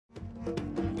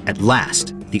At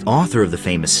last, the author of the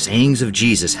famous sayings of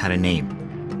Jesus had a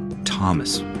name: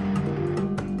 Thomas.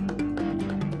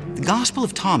 The Gospel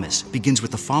of Thomas begins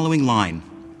with the following line: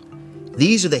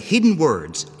 "These are the hidden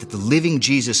words that the living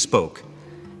Jesus spoke,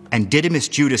 and Didymus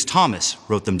Judas Thomas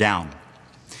wrote them down."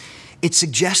 It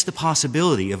suggests the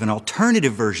possibility of an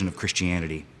alternative version of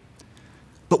Christianity.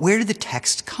 But where did the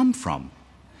text come from?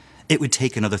 It would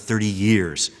take another 30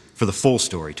 years for the full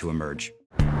story to emerge.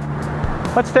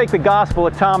 Let's take the Gospel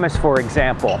of Thomas, for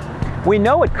example. We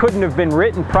know it couldn't have been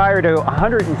written prior to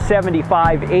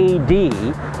 175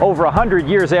 AD, over 100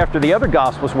 years after the other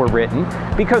Gospels were written,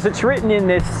 because it's written in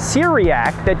this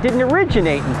Syriac that didn't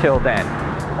originate until then.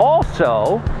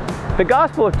 Also, the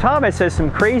Gospel of Thomas has some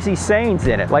crazy sayings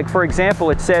in it. Like, for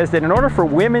example, it says that in order for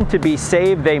women to be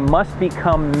saved, they must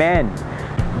become men.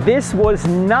 This was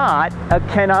not a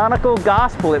canonical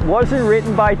gospel. It wasn't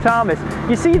written by Thomas.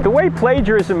 You see, the way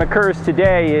plagiarism occurs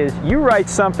today is you write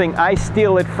something, I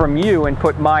steal it from you and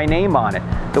put my name on it.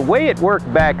 The way it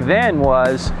worked back then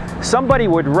was somebody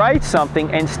would write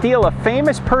something and steal a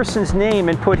famous person's name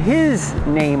and put his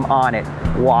name on it.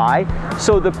 Why?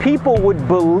 So the people would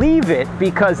believe it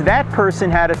because that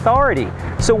person had authority.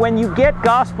 So when you get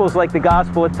gospels like the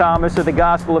Gospel of Thomas or the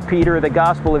Gospel of Peter or the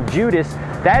Gospel of Judas,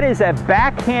 that is a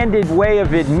backhanded way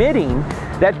of admitting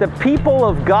that the people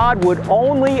of God would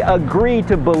only agree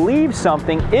to believe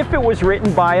something if it was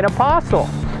written by an apostle.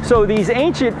 So these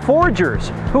ancient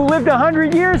forgers who lived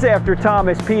 100 years after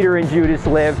Thomas, Peter, and Judas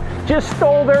lived just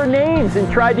stole their names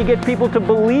and tried to get people to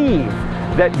believe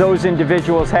that those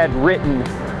individuals had written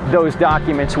those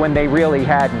documents when they really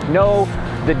hadn't. No,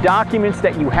 the documents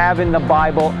that you have in the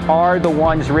Bible are the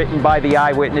ones written by the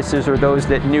eyewitnesses or those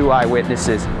that knew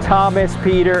eyewitnesses. Thomas,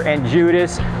 Peter, and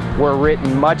Judas were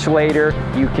written much later.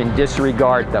 You can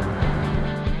disregard them.